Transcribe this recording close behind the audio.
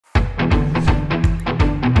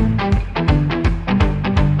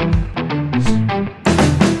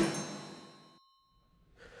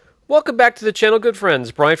Welcome back to the channel, good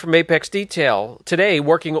friends. Brian from Apex Detail. Today,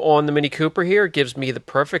 working on the Mini Cooper here gives me the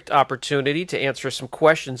perfect opportunity to answer some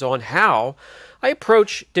questions on how I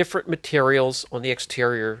approach different materials on the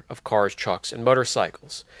exterior of cars, trucks, and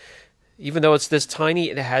motorcycles. Even though it's this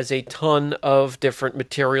tiny, it has a ton of different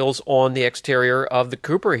materials on the exterior of the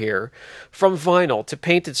Cooper here, from vinyl to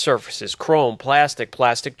painted surfaces, chrome,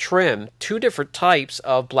 plastic trim, two different types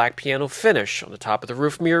of black piano finish on the top of the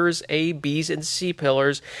roof mirrors, A, B's, and C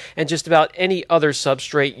pillars, and just about any other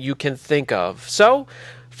substrate you can think of. So,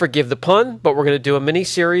 forgive the pun, but we're going to do a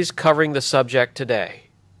mini-series covering the subject today.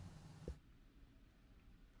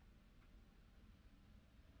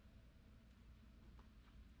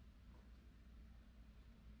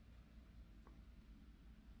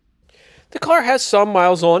 The car has some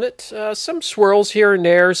miles on it, some swirls here and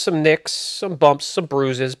there, some nicks, some bumps, some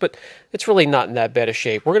bruises, but it's really not in that bad a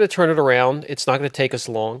shape. We're going to turn it around. It's not going to take us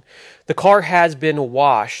long. The car has been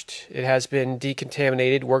washed. It has been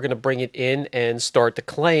decontaminated. We're going to bring it in and start the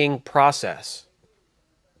claying process.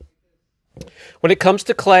 When it comes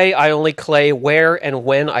to clay, I only clay where and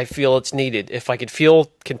when I feel it's needed. If I could feel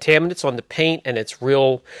contaminants on the paint and it's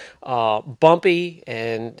real bumpy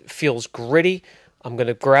and feels gritty, I'm going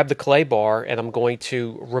to grab the clay bar and I'm going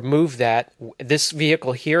to remove that. This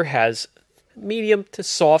vehicle here has medium to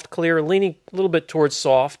soft clear, leaning a little bit towards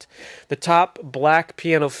soft. The top black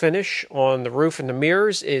piano finish on the roof and the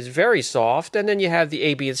mirrors is very soft, and then you have the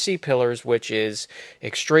A, B, and C pillars, which is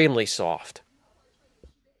extremely soft.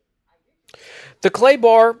 The clay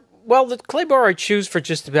bar, well, the clay bar I choose for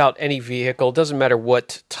just about any vehicle, doesn't matter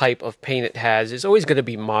what type of paint it has, is always going to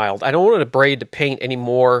be mild. I don't want to abrade the paint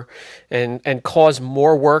anymore and cause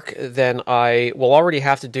more work than I will already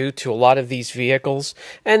have to do to a lot of these vehicles.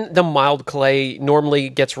 And the mild clay normally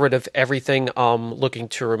gets rid of everything I'm looking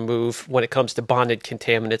to remove when it comes to bonded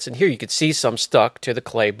contaminants. And here you can see some stuck to the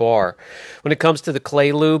clay bar. When it comes to the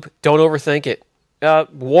clay lube, don't overthink it.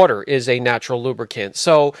 Water is a natural lubricant,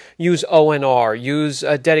 so use ONR, use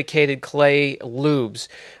dedicated clay lubes.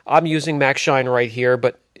 I'm using Max Shine right here,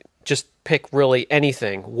 but just pick really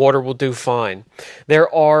anything. Water will do fine.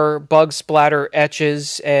 There are bug splatter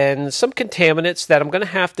etches and some contaminants that I'm going to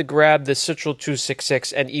have to grab the Citral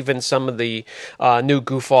 266 and even some of the new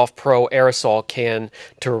Goof Off Pro aerosol can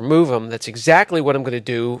to remove them. That's exactly what I'm going to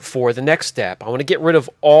do for the next step. I want to get rid of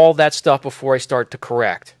all that stuff before I start to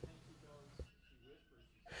correct.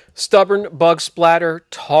 Stubborn, bug splatter,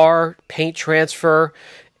 tar, paint transfer,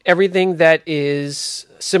 everything that is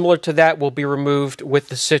similar to that will be removed with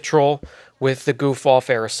the Citral, with the Goof Off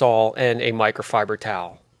aerosol, and a microfiber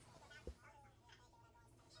towel.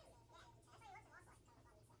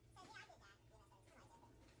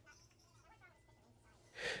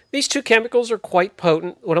 These two chemicals are quite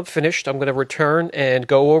potent. When I'm finished, I'm going to return and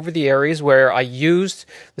go over the areas where I used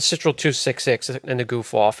the Citral 266 and the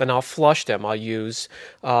Goof Off, and I'll flush them. I'll use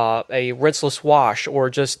a rinseless wash or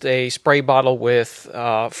just a spray bottle with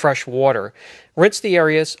fresh water. Rinse the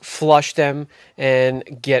areas, flush them,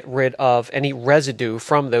 and get rid of any residue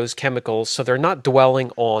from those chemicals so they're not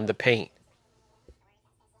dwelling on the paint.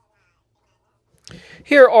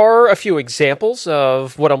 Here are a few examples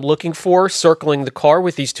of what I'm looking for circling the car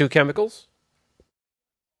with these two chemicals.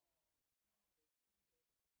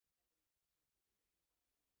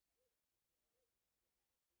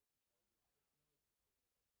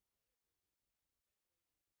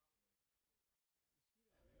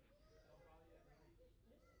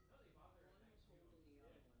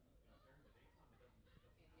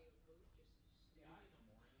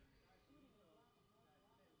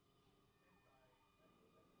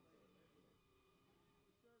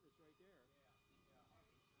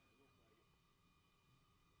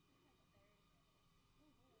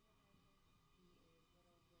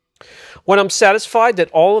 When I'm satisfied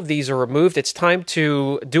that all of these are removed, it's time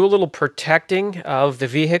to do a little protecting of the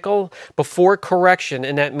vehicle before correction,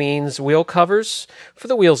 and that means wheel covers for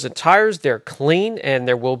the wheels and tires. They're clean, and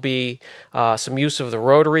there will be some use of the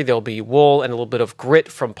rotary. There'll be wool and a little bit of grit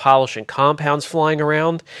from polish and compounds flying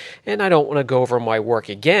around, and I don't want to go over my work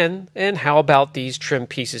again. And how about these trim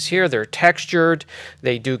pieces here? They're textured.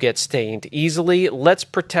 They do get stained easily. Let's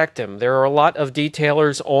protect them. There are a lot of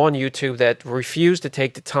detailers on YouTube that refuse to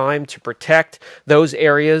take the time to protect those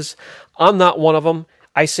areas. I'm not one of them.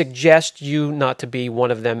 I suggest you not to be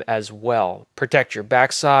one of them as well. Protect your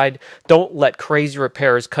backside. Don't let crazy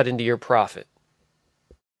repairs cut into your profit.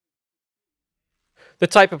 The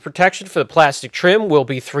type of protection for the plastic trim will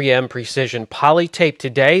be 3M Precision Poly Tape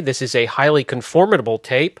today. This is a highly conformable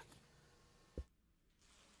tape.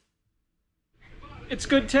 It's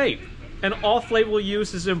good tape, and off-label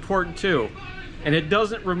use is important too. and it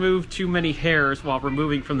doesn't remove too many hairs while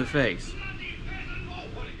removing from the face.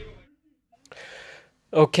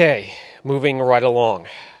 Okay, moving right along.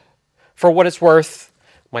 For what it's worth,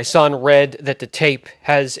 my son read that the tape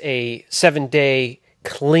has a 7-day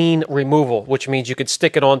clean removal, which means you could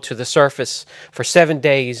stick it onto the surface for 7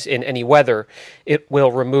 days in any weather. It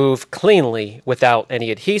will remove cleanly without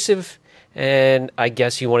any adhesive, and I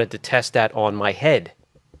guess he wanted to test that on my head.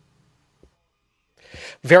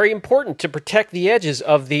 Very important to protect the edges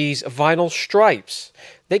of these vinyl stripes.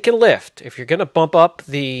 They can lift. If you're going to bump up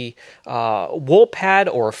the wool pad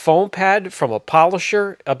or a foam pad from a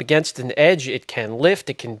polisher up against an edge, it can lift,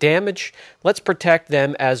 it can damage. Let's protect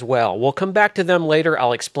them as well. We'll come back to them later.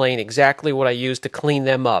 I'll explain exactly what I use to clean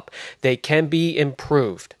them up. They can be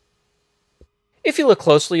improved. If you look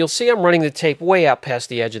closely, you'll see I'm running the tape way out past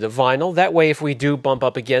the edge of the vinyl. That way, if we do bump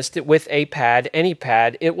up against it with a pad, any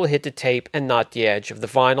pad, it will hit the tape and not the edge of the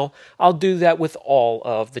vinyl. I'll do that with all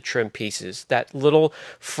of the trim pieces. That little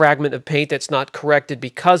fragment of paint that's not corrected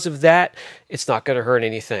because of that, it's not going to hurt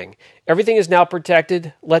anything. Everything is now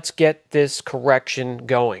protected. Let's get this correction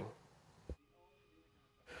going.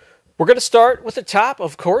 We're going to start with the top,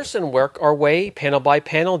 of course, and work our way panel by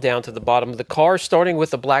panel down to the bottom of the car, starting with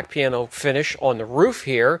the black piano finish on the roof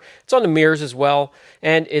here. It's on the mirrors as well,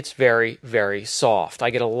 and it's very, very soft. I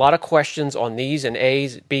get a lot of questions on these and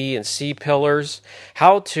A's, B, and C pillars,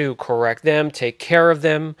 how to correct them, take care of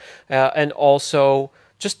them, and also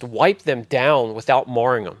just wipe them down without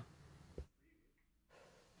marring them.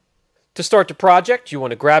 To start the project, you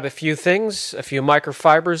want to grab a few things, a few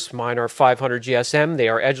microfibers. Mine are 500 GSM. They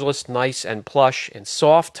are edgeless, nice and plush and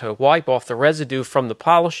soft to wipe off the residue from the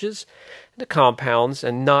polishes, the compounds,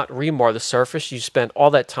 and not remar the surface you spent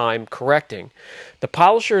all that time correcting. The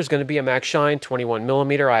polisher is going to be a Max Shine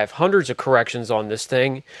 21mm. I have hundreds of corrections on this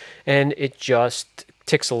thing, and it just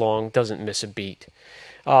ticks along, doesn't miss a beat.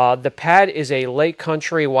 The pad is a Lake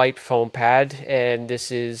Country white foam pad, and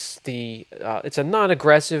this is it's a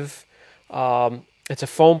non-aggressive. It's a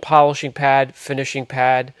foam polishing pad, finishing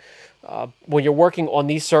pad. When you're working on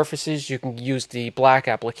these surfaces, you can use the black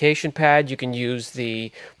application pad. You can use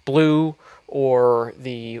the blue or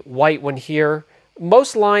the white one here.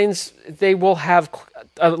 Most lines, they will have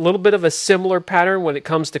a little bit of a similar pattern when it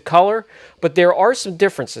comes to color, but there are some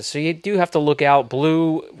differences. So you do have to look out.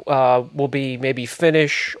 Blue will be maybe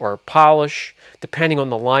finish or polish, depending on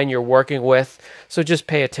the line you're working with. So just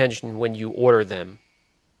pay attention when you order them.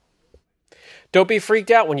 Don't be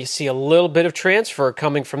freaked out when you see a little bit of transfer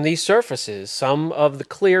coming from these surfaces. Some of the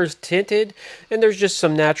clear's tinted, and there's just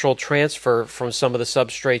some natural transfer from some of the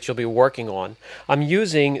substrates you'll be working on. I'm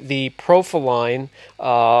using the Profiline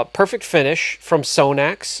Perfect Finish from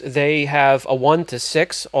Sonax. They have a 1 to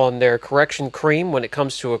 6 on their correction cream when it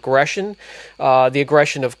comes to aggression. The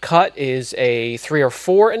aggression of cut is a 3 or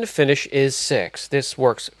 4, and the finish is 6. This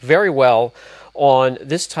works very well on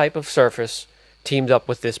this type of surface teamed up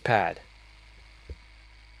with this pad.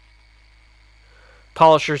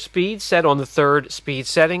 Polisher speed set on the 3rd speed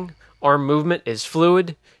setting. Arm movement is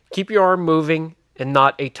fluid. Keep your arm moving and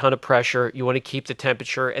not a ton of pressure. You want to keep the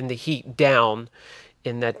temperature and the heat down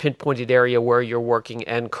in that pinpointed area where you're working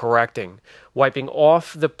and correcting. Wiping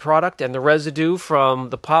off the product and the residue from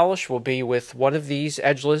the polish will be with one of these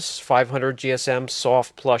edgeless 500 GSM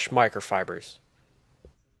soft plush microfibers.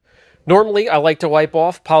 Normally, I like to wipe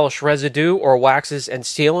off polish residue or waxes and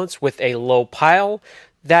sealants with a low pile.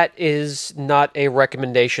 That is not a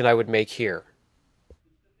recommendation I would make here.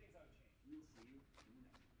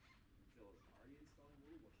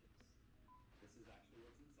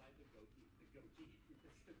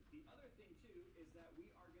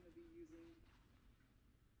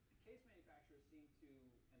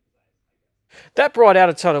 That brought out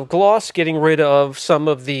a ton of gloss, getting rid of some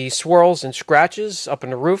of the swirls and scratches up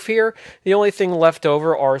in the roof here. The only thing left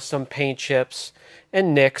over are some paint chips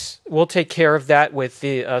and nicks. We'll take care of that with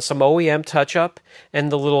some OEM touch-up and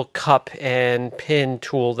the little cup and pin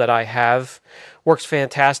tool that I have. Works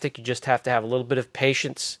fantastic. You just have to have a little bit of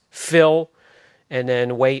patience, fill, and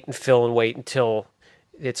then wait and fill and wait until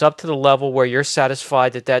it's up to the level where you're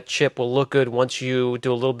satisfied that that chip will look good once you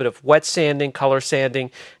do a little bit of wet sanding, color sanding,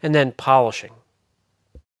 and then polishing.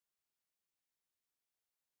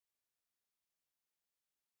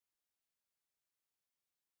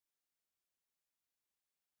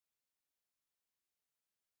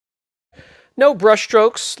 No brush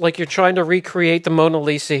strokes like you're trying to recreate the Mona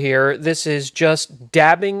Lisa here. This is just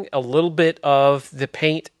dabbing a little bit of the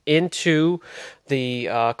paint into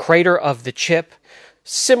the crater of the chip,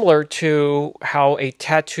 similar to how a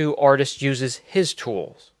tattoo artist uses his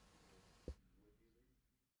tools.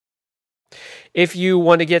 If you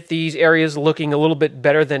want to get these areas looking a little bit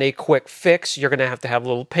better than a quick fix, you're going to have a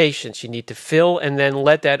little patience. You need to fill and then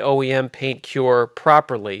let that OEM paint cure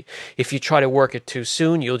properly. If you try to work it too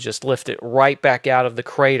soon, you'll just lift it right back out of the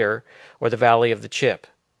crater or the valley of the chip.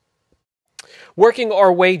 Working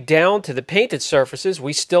our way down to the painted surfaces,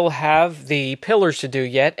 we still have the pillars to do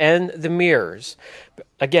yet and the mirrors.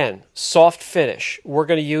 Again, soft finish. We're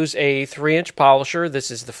going to use a 3-inch polisher. This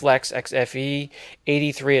is the Flex XFE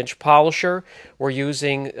 83-inch polisher. We're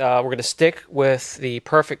going to stick with the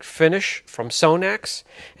Perfect Finish from Sonax,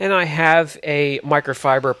 and I have a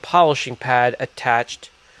microfiber polishing pad attached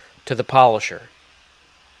to the polisher.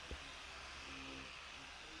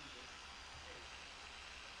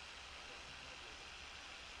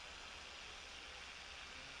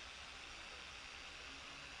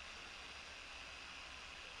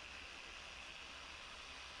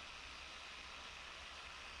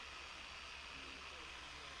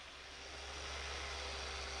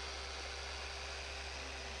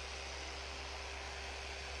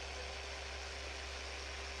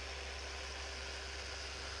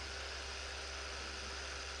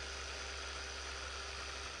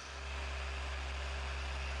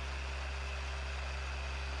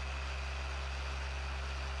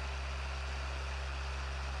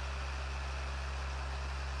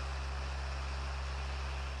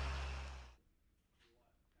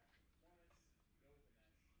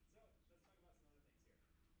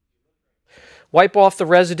 Wipe off the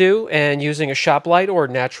residue and using a shop light or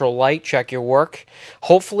natural light, check your work.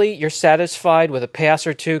 Hopefully you're satisfied with a pass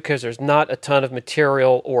or two because there's not a ton of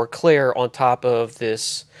material or clear on top of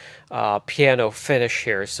this piano finish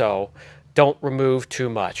here, so don't remove too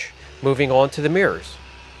much. Moving on to the mirrors.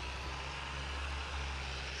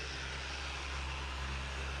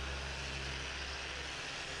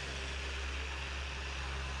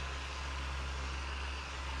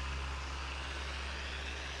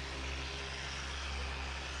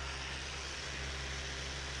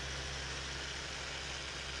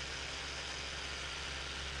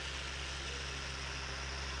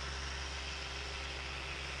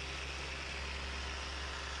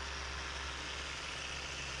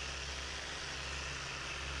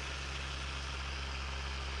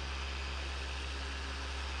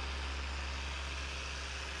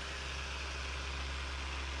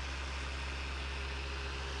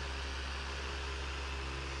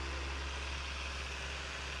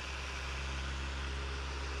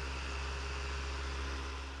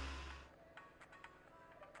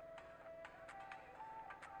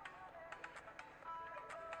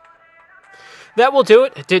 That will do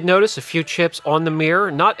it. I did notice a few chips on the mirror.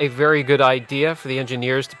 Not a very good idea for the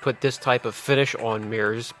engineers to put this type of finish on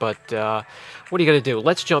mirrors, but what are you going to do?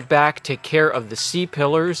 Let's jump back, take care of the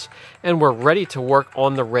C-pillars, and we're ready to work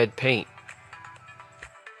on the red paint.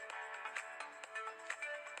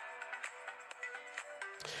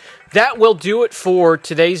 That will do it for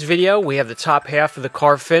today's video. We have the top half of the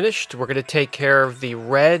car finished. We're going to take care of the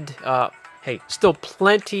red. Hey, still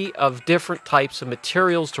plenty of different types of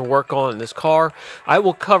materials to work on in this car. I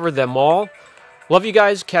will cover them all. Love you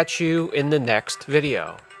guys. Catch you in the next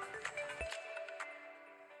video.